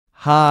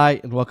Hi,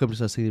 and welcome to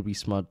Sustainably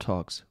Smart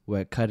Talks,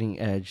 where cutting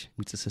edge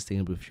meets a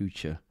sustainable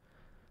future.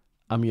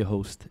 I'm your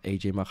host,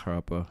 AJ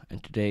Makarapa,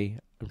 and today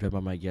I'm joined by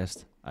my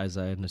guest,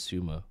 Isaiah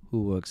Nassiuma,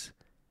 who works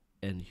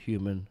in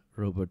human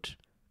robot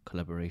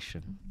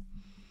collaboration.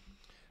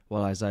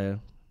 Well, Isaiah,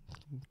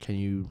 can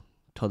you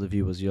tell the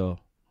viewers your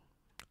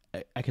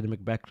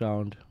academic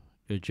background,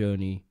 your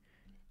journey,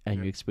 and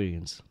Yeah, your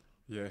experience?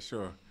 yeah,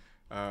 sure.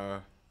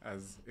 Uh,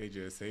 as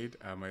AJ said,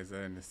 I'm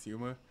Isaiah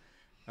Nassiuma.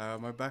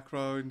 My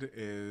background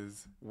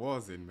is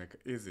in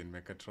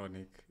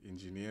mechatronic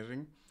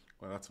engineering.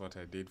 Well, that's what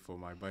I did for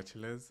my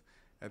bachelor's,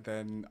 and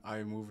then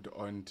I moved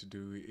on to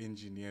do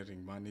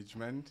engineering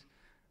management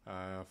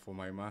for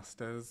my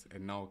master's,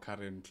 and now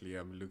currently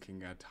I'm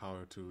looking at how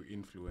to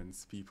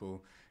influence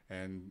people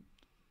and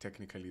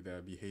technically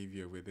their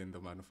behavior within the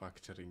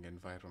manufacturing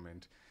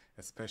environment,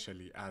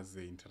 especially as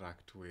they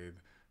interact with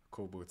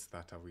cobots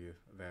that are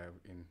there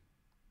in.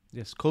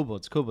 Yes,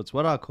 cobots. Cobots.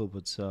 What are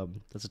cobots?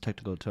 That's a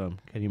technical term.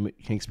 Can you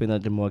explain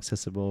that in more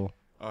accessible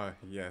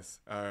Yes,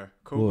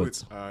 cobots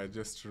words? are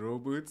just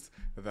robots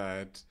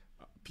that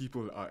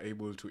people are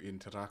able to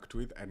interact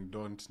with and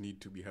don't need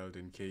to be held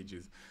in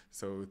cages.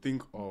 So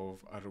think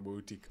of a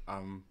robotic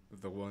arm,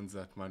 the ones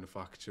that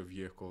manufacture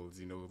vehicles,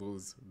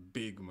 those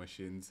big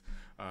machines.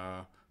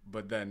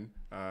 But then,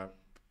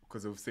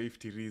 because of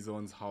safety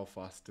reasons, how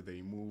fast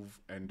they move,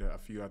 and a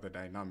few other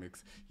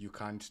dynamics, you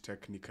can't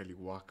technically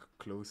work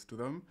close to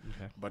them.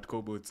 Okay. But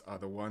cobots are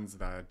the ones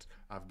that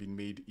have been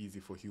made easy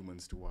for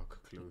humans to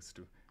work close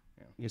to.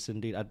 Yeah. Yes,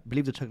 indeed. I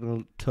believe the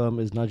technical term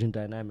is nudging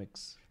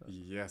dynamics.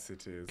 Yes,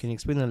 it is. Can you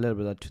explain a little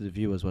bit that to the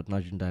viewers what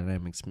nudging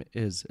dynamics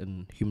is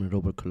in human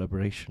robot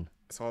collaboration?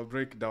 So I'll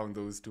break down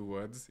those two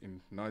words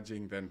in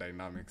nudging, then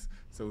dynamics.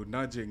 So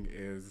nudging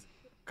is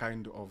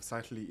kind of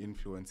subtly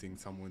influencing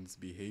someone's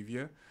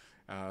behavior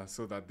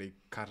so that they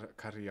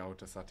carry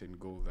out a certain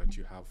goal that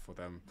you have for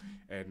them.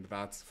 And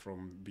that's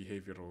from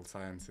behavioral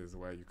sciences,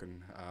 where you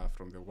can,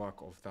 from the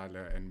work of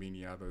Thaler and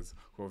many others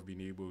who have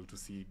been able to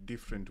see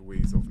different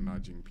ways of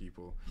nudging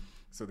people.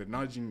 So the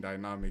nudging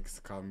dynamics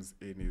comes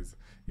in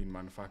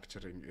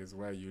manufacturing is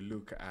where you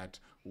look at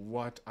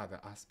what are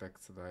the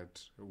aspects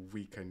that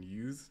we can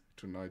use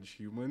to nudge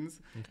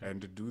humans, Okay.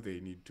 and do they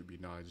need to be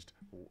nudged?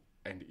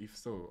 And if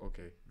so,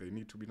 okay, they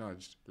need to be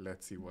nudged.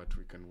 Let's see what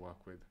we can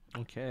work with.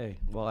 Okay.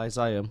 Well,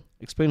 Isaiah,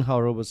 explain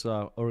how robots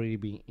are already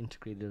being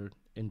integrated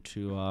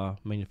into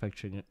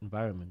manufacturing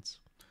environments.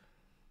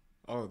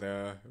 Oh,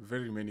 there are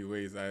very many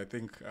ways. I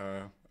think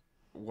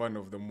one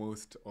of the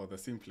most or the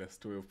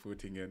simplest way of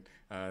putting it,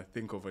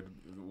 think of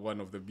one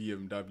of the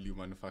BMW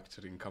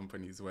manufacturing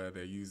companies where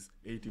they use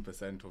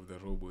 80% of the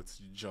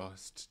robots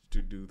just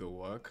to do the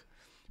work.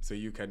 So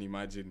you can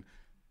imagine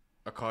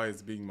a car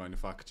is being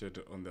manufactured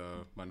on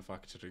the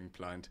manufacturing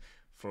plant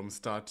from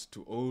start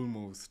to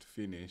almost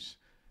finish.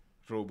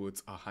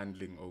 Robots are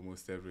handling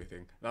almost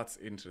everything. That's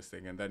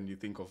interesting. And then you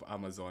think of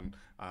Amazon,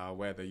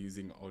 where they're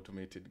using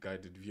automated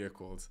guided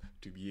vehicles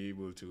to be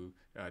able to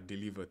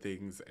deliver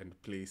things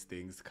and place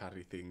things,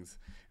 carry things.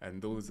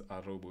 And those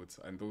are robots,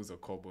 and those are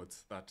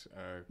cobots that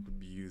could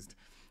be used.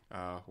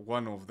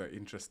 One of the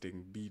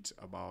interesting bit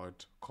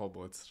about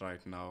cobots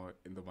right now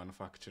in the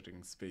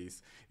manufacturing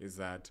space is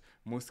that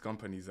most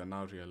companies are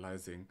now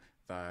realizing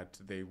that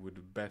they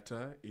would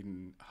better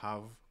in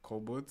have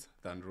cobots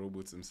than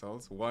robots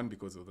themselves. One,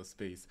 because of the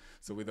space.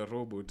 So with a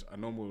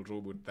normal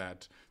robot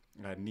that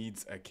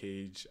needs a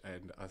cage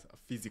and a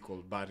physical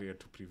barrier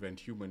to prevent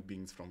human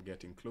beings from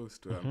getting close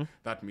to them, Mm-hmm.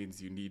 that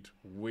means you need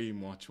way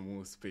much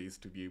more space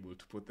to be able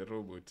to put the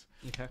robot.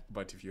 Okay.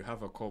 But if you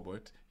have a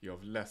cobot, you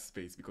have less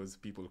space because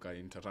people can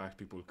interact,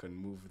 people can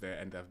move there,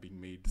 and they've been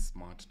made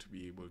smart to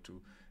be able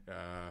to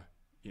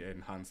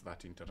enhance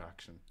that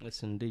interaction.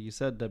 Yes, indeed. You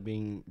said they're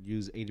being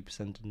used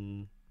 80%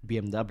 in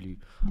BMW.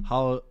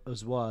 How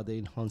as well are they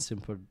enhancing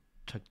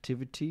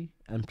productivity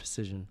and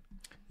precision?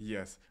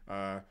 Yes.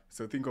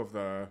 So think of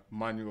the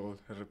manual,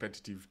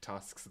 repetitive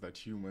tasks that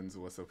humans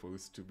were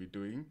supposed to be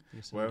doing.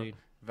 Yes, Well, indeed.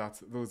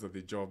 those are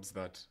the jobs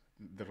that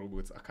the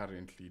robots are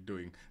currently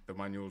doing, the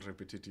manual,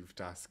 repetitive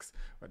tasks.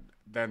 But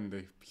then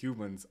the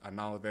humans are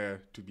now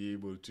there to be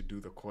able to do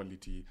the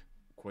quali-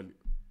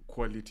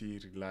 quality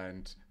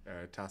reliant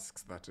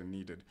tasks that are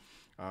needed.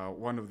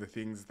 One of the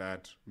things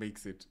that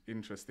makes it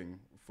interesting,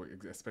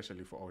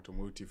 especially for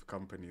automotive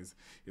companies,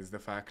 is the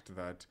fact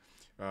that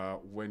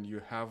when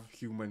you have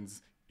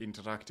humans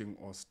interacting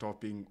or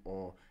stopping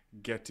or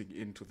getting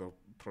into the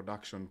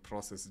production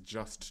process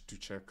just to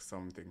check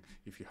something.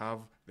 If you have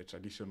the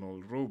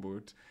traditional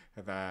robot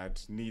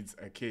that needs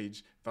a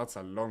cage, that's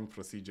a long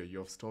procedure. You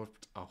have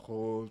stopped a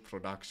whole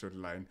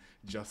production line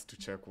just to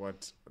check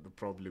what the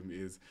problem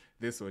is.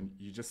 This one,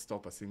 you just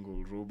stop a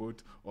single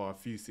robot or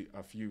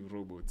a few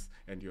robots,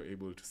 and you're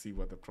able to see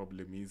what the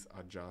problem is,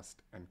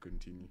 adjust, and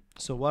continue.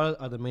 So, what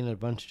are the main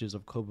advantages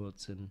of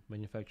cobots in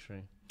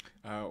manufacturing?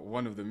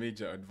 One of the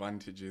major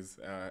advantages,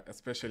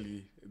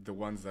 especially the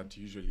ones that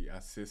usually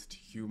assist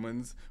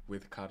humans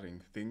with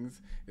carrying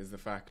things, is the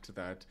fact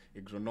that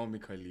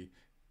agronomically,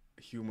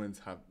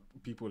 humans have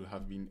people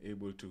have been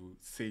able to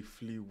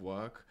safely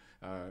work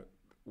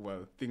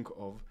well, think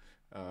of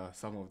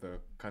some of the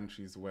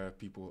countries where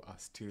people are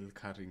still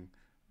carrying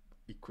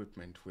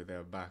equipment with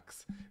their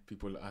backs.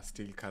 People are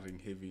still carrying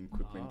heavy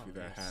equipment with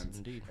their hands.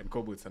 Indeed. And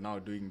cobots are now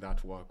doing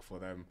that work for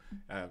them.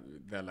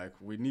 They're like,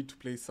 we need to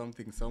place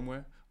something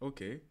somewhere.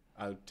 Okay,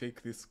 I'll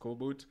take this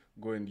cobot,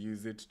 go and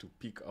use it to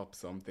pick up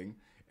something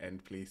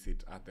and place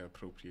it at the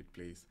appropriate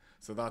place.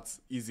 So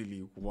that's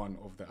easily one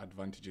of the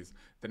advantages.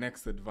 The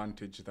next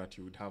advantage that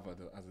you would have,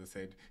 as I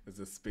said, is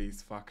the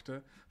space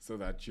factor, so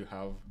that you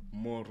have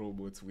more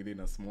robots within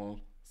a small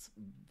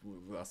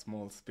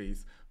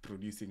space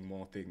producing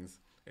more things.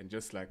 And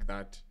just like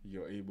that,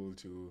 you're able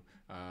to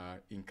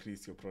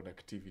increase your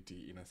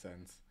productivity in a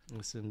sense.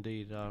 Yes,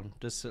 indeed.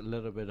 Just a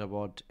little bit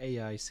about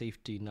AI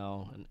safety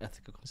now and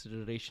ethical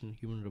consideration,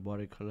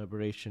 human-robotic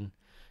collaboration.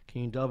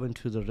 Can you delve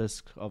into the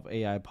risk of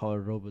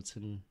AI-powered robots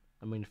in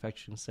a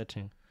manufacturing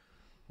setting?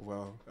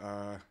 Well,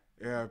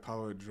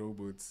 AI-powered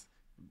robots,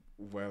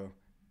 well,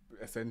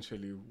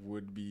 essentially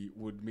would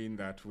mean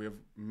that we have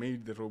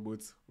made the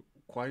robots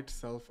quite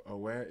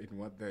self-aware in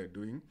what they're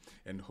doing,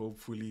 and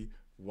hopefully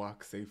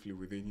work safely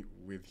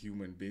with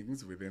human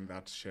beings within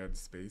that shared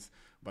space.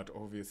 But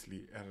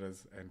obviously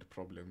errors and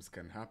problems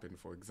can happen.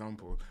 For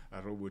example,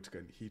 a robot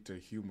can hit a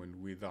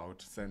human without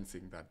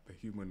sensing that the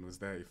human was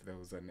there. If there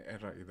was an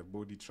error in the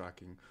body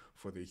tracking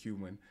for the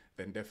human,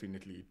 then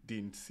definitely it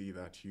didn't see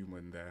that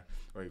human there.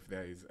 Or if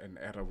there is an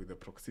error with the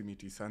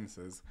proximity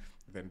sensors,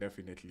 then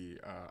definitely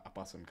a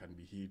person can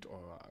be hit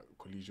or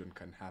a collision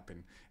can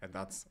happen, and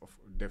that's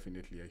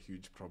definitely a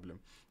huge problem.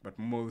 But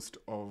most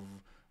of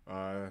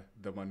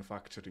the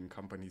manufacturing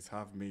companies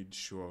have made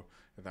sure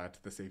that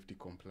the safety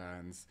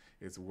compliance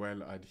is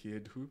well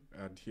adhered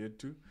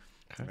to,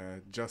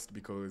 just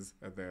because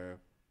the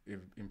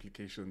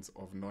implications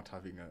of not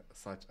having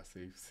such a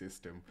safe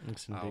system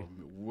are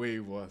way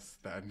worse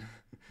than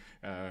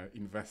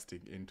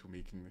investing into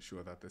making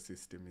sure that the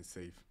system is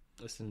safe.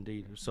 Yes,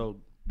 indeed. So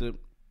the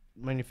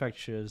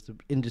manufacturers, the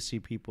industry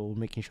people,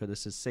 making sure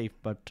this is safe,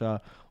 but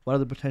what are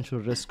the potential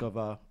risks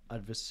of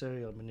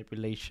adversarial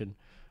manipulation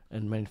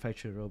and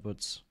manufactured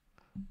robots?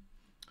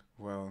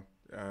 Well,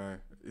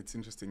 it's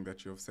interesting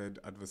that you have said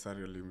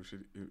adversarial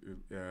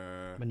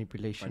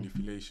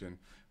manipulation.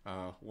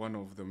 One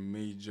of the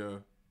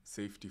major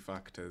safety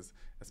factors,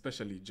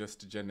 especially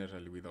just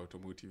generally with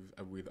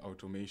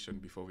automation,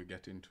 before we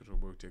get into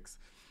robotics,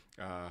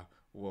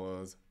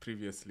 was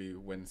previously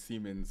when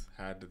Siemens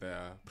had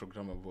their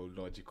programmable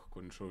logic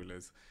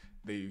controllers.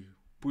 They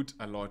put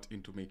a lot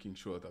into making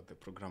sure that the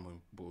programmable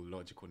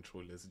logic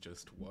controllers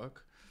just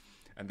work.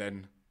 And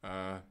then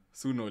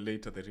sooner or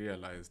later they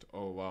realized,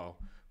 oh wow,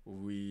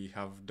 we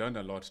have done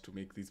a lot to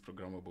make these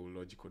programmable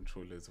logic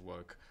controllers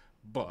work,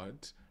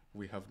 but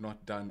we have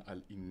not done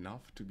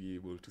enough to be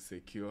able to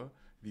secure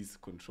these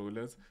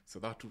controllers. So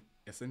that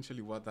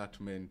essentially what that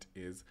meant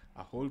is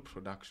a whole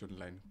production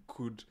line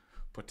could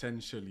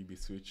potentially be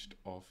switched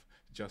off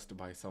just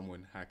by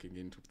someone hacking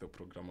into the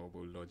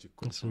programmable logic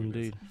controllers.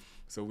 Indeed.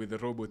 So with the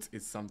robots,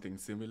 it's something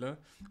similar.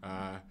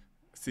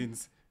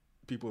 Since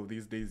people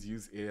these days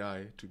use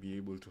AI to be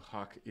able to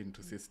hack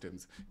into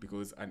systems,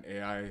 because an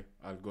AI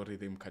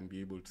algorithm can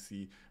be able to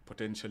see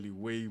potentially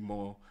way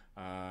more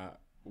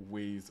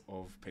ways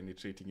of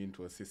penetrating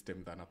into a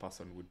system than a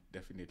person would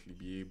definitely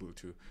be able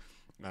to.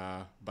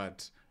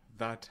 But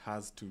that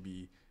has to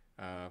be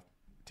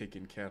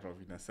taken care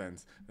of in a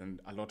sense. And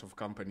a lot of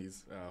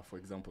companies, for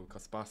example,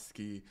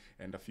 Kaspersky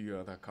and a few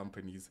other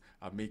companies,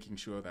 are making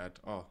sure that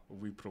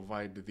we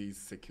provide these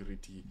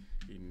security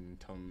in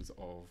terms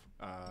of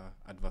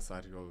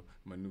adversarial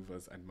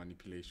maneuvers and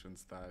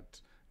manipulations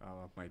that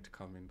might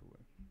come in the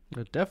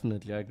way.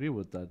 Definitely, I agree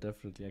with that.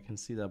 Definitely, I can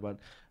see that.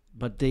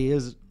 But there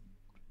is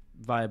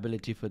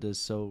viability for this.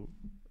 So,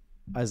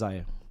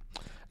 Isaiah,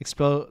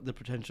 explore the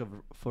potential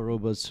for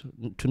robots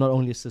to not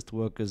only assist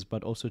workers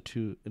but also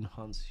to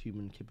enhance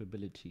human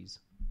capabilities.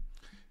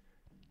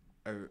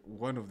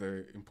 One of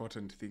the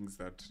important things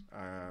that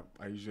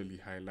I usually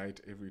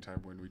highlight every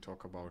time when we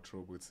talk about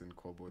robots and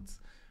cobots,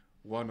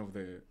 one of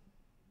the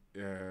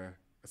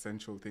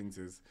essential things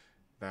is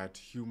that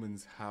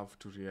humans have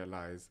to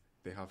realize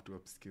they have to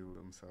upskill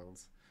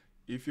themselves.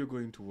 If you're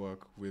going to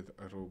work with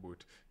a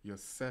robot, your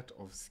set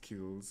of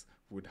skills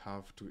would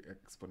have to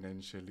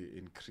exponentially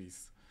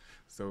increase.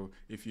 So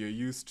if you're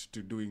used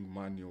to doing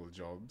manual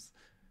jobs,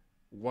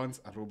 once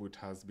a robot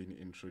has been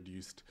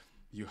introduced,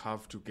 you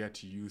have to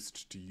get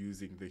used to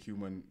using the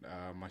human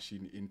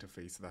machine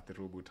interface that the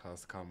robot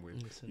has come with.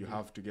 Yes, you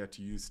have to get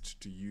used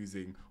to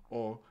using,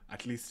 or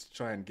at least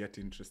try and get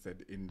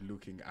interested in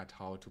looking at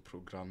how to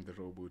program the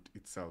robot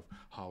itself,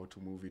 how to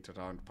move it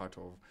around. Part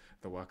of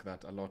the work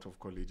that a lot of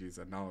colleges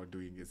are now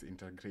doing is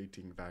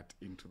integrating that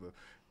into the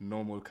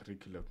normal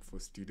curriculum for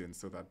students,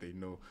 so that they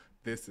know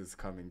this is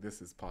coming,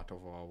 this is part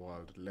of our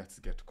world, let's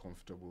get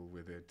comfortable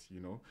with it,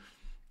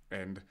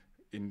 And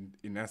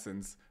in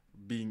essence,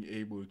 being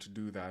able to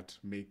do that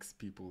makes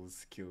people's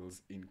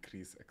skills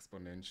increase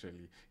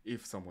exponentially,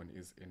 if someone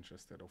is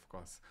interested, of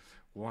course.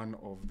 One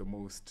of the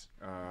most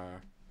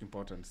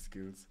important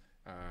skills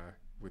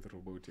with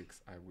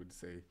robotics, I would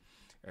say,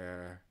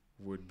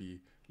 would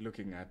be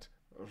looking at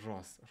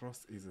ROS.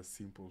 ROS is a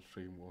simple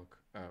framework.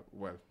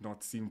 Well,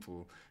 not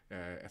simple,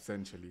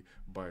 essentially,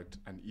 but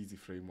an easy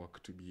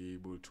framework to be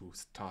able to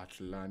start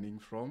learning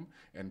from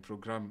and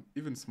program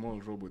even small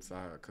robots,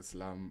 like a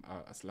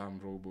slam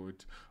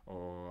robot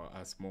or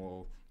a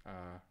small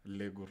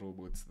Lego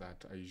robots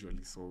that are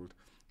usually sold.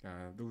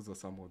 Those are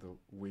some of the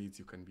ways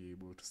you can be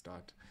able to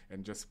start,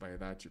 and just by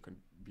that you can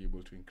be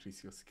able to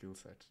increase your skill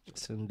set.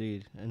 It's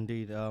indeed.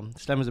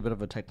 SLAM is a bit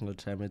of a technical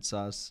term. It's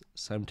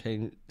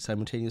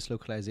simultaneous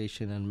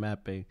localization and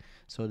mapping.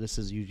 So this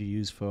is usually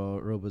used for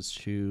robots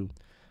to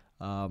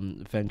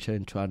venture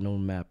into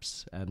unknown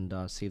maps and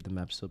save the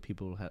maps, so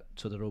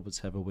so the robots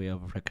have a way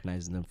of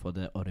recognizing them for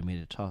their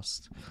automated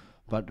tasks.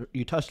 But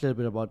you touched a little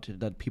bit about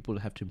it, that people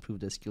have to improve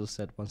their skill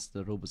set once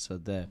the robots are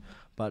there.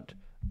 But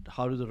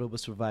how do the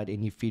robots provide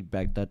any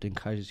feedback that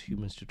encourages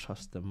humans to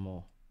trust them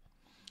more?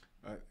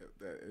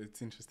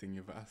 It's interesting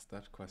you've asked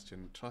that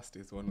question. Trust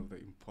is one of the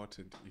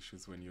important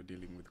issues when you're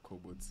dealing with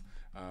cobots.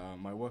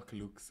 My work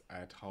looks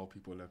at how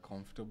people are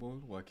comfortable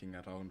working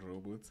around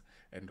robots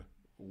and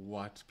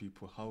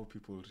how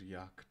people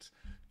react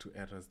to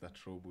errors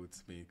that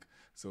robots make.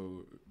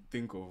 So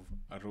think of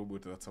a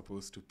robot that's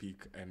supposed to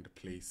pick and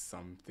place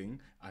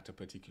something at a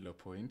particular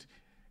point,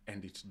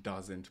 and it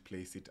doesn't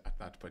place it at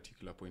that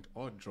particular point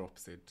or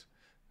drops it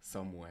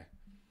somewhere.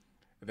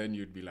 Then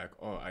you'd be like,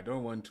 oh, I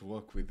don't want to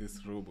work with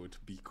this robot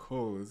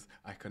because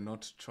I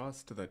cannot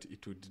trust that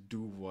it would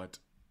do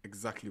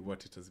exactly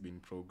what it has been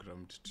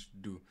programmed to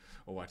do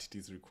or what it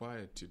is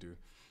required to do.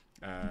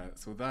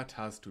 So that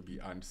has to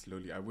be earned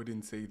slowly. I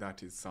wouldn't say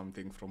that is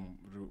something from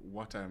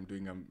what I'm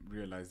doing. I'm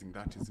realizing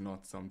that is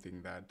not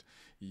something that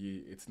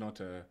it's not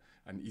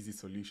an easy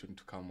solution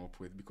to come up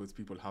with, because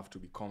people have to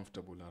be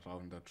comfortable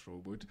around that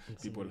robot.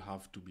 People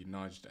have to be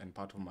nudged, and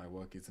part of my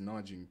work is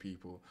nudging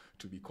people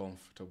to be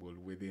comfortable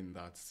within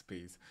that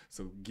space.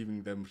 So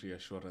giving them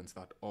reassurance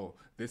that, oh,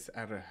 this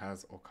error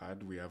has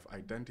occurred. We have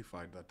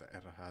identified that the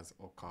error has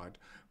occurred,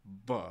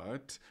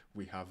 but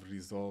we have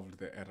resolved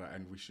the error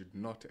and we should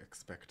not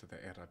expect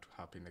the error to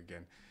happen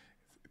again.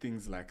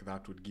 Things like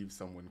that would give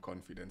someone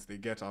confidence. They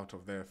get out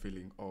of there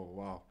feeling, oh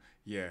wow,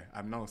 yeah,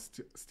 I'm now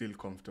still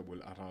comfortable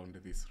around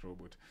this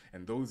robot.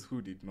 And those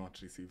who did not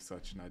receive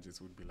such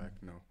nudges would be like,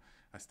 no,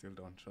 I still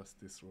don't trust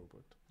this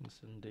robot.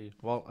 Yes, indeed.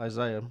 Well,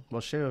 Isaiah,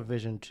 share a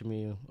vision to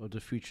me of the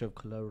future of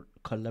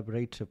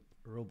collaborative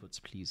robots,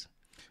 please.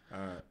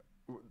 I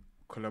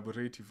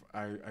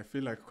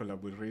feel like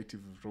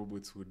collaborative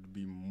robots would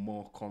be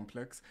more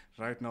complex.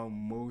 Right now,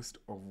 most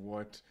of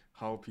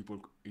how people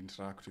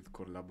interact with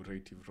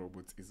collaborative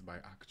robots is by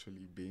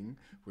actually being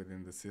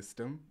within the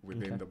system,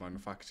 within the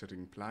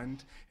manufacturing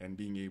plant, and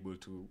being able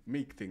to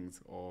make things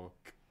or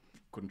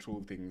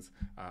control things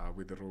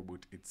with the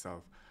robot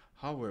itself.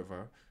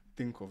 However,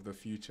 think of the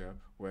future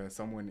where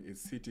someone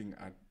is sitting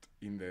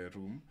in the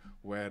room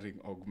wearing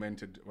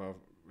augmented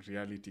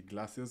reality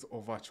glasses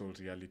or virtual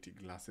reality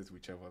glasses,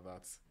 whichever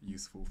that's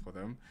useful for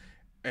them,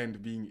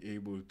 and being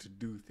able to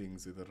do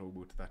things with a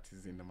robot that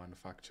is in the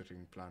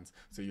manufacturing plants.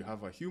 So you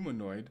have a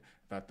humanoid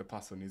that the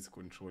person is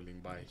controlling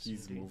by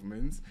his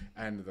movements,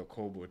 and the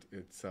cobot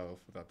itself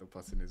that the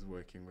person is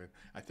working with.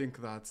 I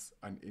think that's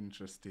an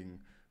interesting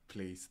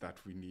place that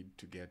we need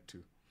to get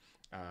to.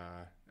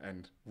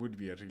 And would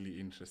be a really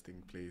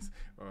interesting place.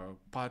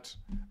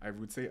 I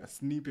would say a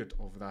snippet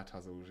of that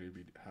has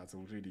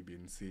already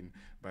been seen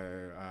by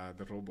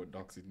the robot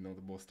dogs,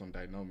 the Boston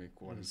Dynamic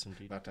ones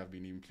that have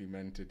been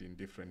implemented in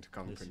different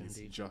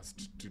companies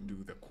just to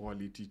do the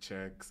quality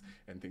checks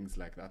and things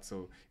like that.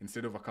 So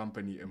instead of a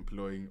company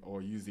employing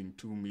or using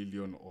 2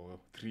 million or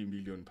 3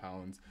 million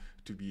pounds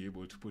to be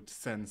able to put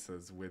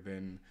sensors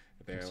within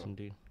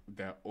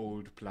their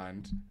old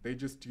plant, they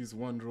just use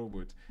one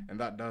robot, and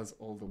that does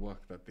all the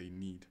work that they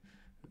need.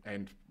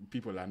 And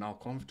people are now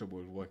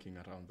comfortable working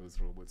around those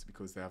robots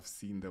because they have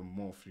seen them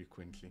more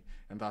frequently,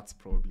 and that's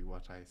probably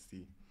what I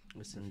see.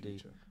 Yes,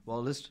 indeed.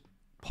 Well, this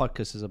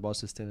podcast is about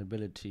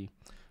sustainability.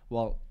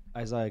 Well,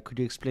 Isaiah, could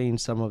you explain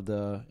some of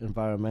the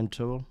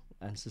environmental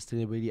and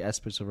sustainability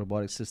aspects of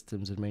robotic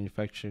systems in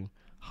manufacturing?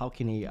 How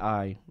can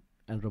AI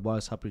and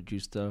robotics help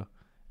reduce the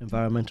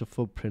environmental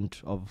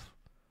footprint of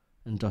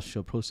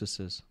industrial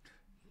processes?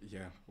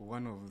 Yeah,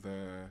 one of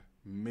the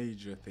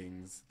major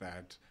things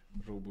that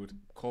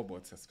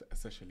cobots,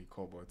 especially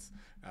cobots,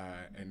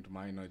 and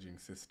mind-nudging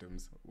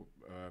systems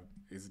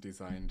is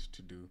designed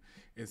to do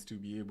is to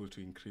be able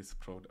to increase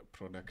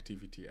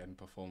productivity and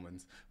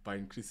performance. By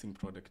increasing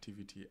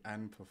productivity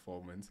and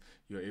performance,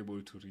 you're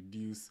able to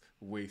reduce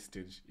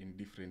wastage in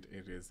different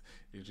areas.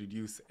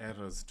 Reduce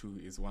errors too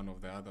is one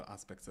of the other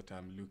aspects that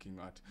I'm looking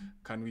at.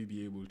 Can we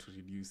be able to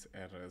reduce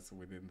errors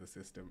within the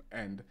system,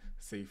 and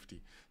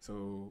safety?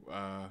 So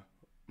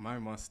my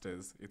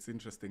master's, it's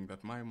interesting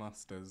that my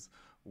master's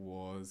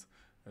was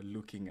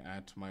looking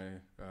at, my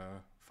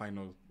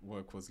final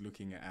work was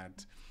looking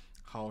at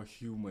how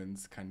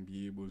humans can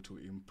be able to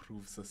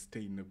improve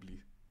sustainably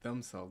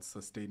themselves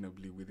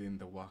sustainably within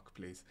the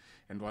workplace.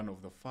 And one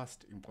of the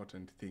first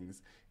important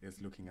things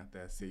is looking at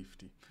their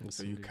safety. Yes,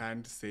 so you indeed.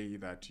 can't say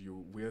that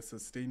we're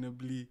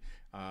sustainably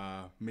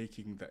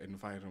making the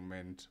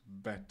environment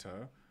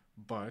better,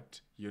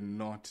 but you're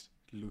not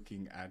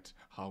looking at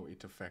how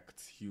it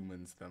affects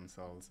humans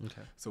themselves.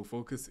 Okay. So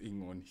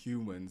focusing on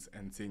humans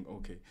and saying,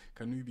 okay,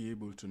 can we be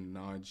able to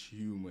nudge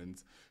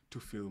humans to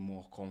feel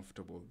more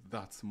comfortable?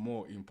 That's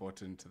more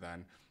important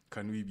than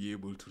can we be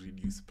able to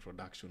reduce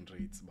production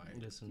rates by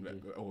Yes,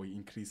 indeed. or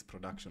increase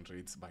production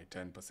rates by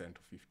 10%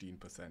 or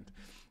 15%.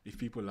 If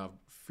people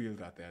feel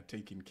that they are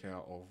taken care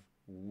of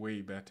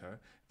way better,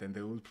 then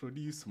they will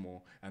produce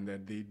more, and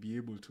that they'd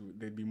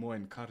be more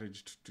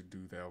encouraged to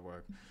do their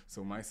work.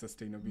 So my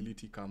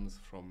sustainability comes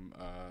from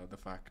the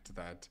fact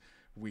that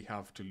we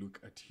have to look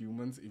at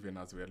humans even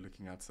as we are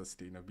looking at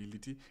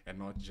sustainability, and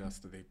not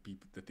just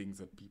the things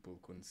that people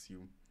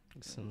consume.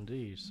 Yes,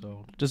 indeed.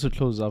 So just to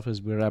close off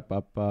as we wrap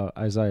up,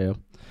 Isaiah,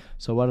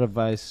 so what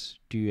advice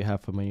do you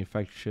have for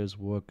manufacturers,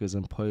 workers,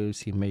 and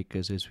policy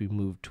makers as we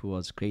move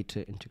towards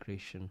greater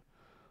integration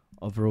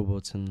of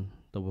robots in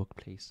the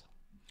workplace?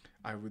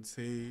 I would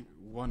say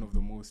one of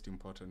the most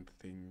important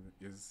things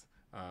is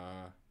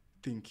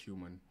think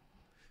human.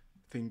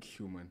 Think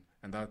human.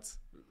 And that's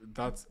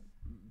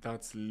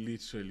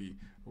literally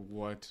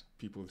what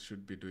people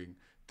should be doing.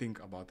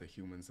 Think about the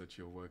humans that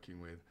you're working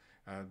with.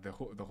 The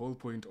whole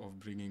point of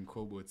bringing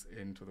cobots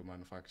into the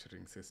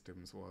manufacturing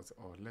systems was,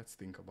 let's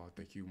think about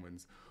the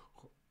humans.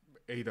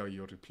 Either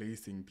you're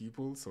replacing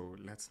people, so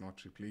let's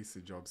not replace the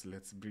jobs.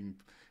 Let's bring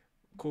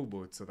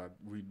cobots so that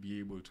we'd be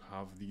able to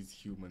have these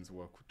humans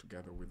work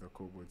together with the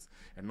cobots.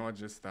 And not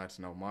just that,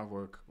 now my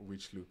work,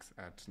 which looks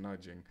at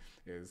nudging,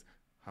 is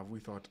have we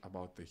thought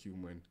about the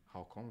human,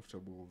 how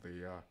comfortable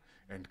they are,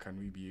 and can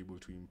we be able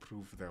to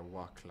improve their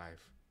work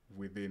life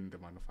within the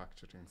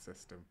manufacturing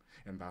system?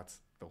 And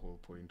that's the whole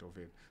point of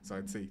it. So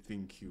I'd say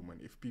think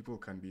human. If people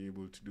can be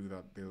able to do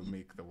that, they'll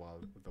make the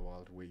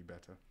world way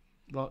better.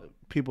 Well,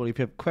 people, if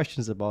you have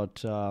questions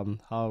about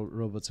how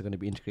robots are going to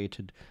be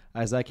integrated,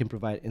 Isaiah can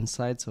provide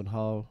insights on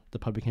how the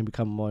public can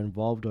become more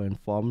involved or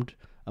informed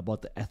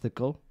about the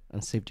ethical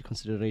and safety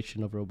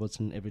consideration of robots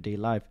in everyday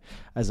life.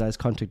 Isaiah's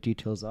contact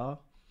details are?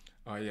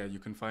 Yeah, you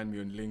can find me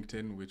on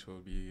LinkedIn, which will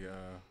be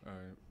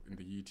in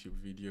the YouTube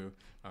video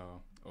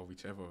or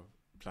whichever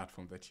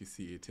platform that you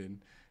see it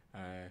in.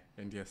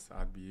 And yes,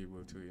 I'd be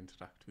able to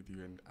interact with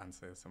you and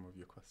answer some of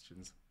your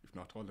questions, if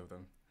not all of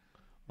them.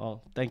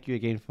 Well, thank you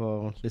again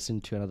for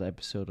listening to another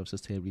episode of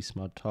Sustainably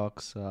Smart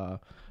Talks.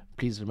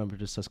 Please remember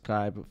to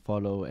subscribe,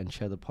 follow, and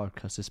share the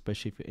podcast,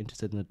 especially if you're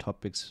interested in the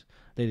topics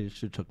related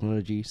to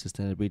technology,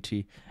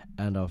 sustainability,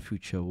 and our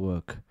future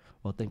work.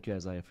 Well, thank you,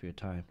 Isaiah, for your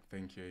time.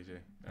 Thank you, AJ.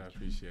 I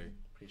appreciate it.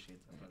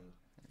 Appreciate that, brother.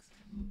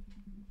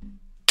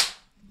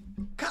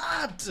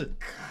 Cut!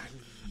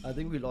 I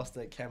think we lost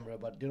that camera,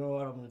 but you know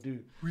what I'm gonna do?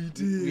 We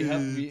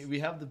did. We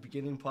have the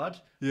beginning part.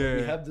 Yeah.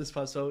 We have this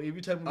part, so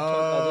every time we talk,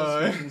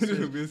 I'll just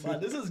switch. Wow,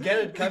 this is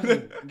Garrett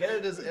coming.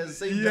 Garrett has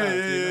saved us.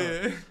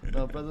 You know?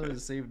 My brother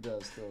has saved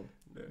us, though.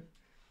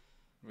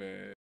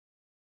 Yeah.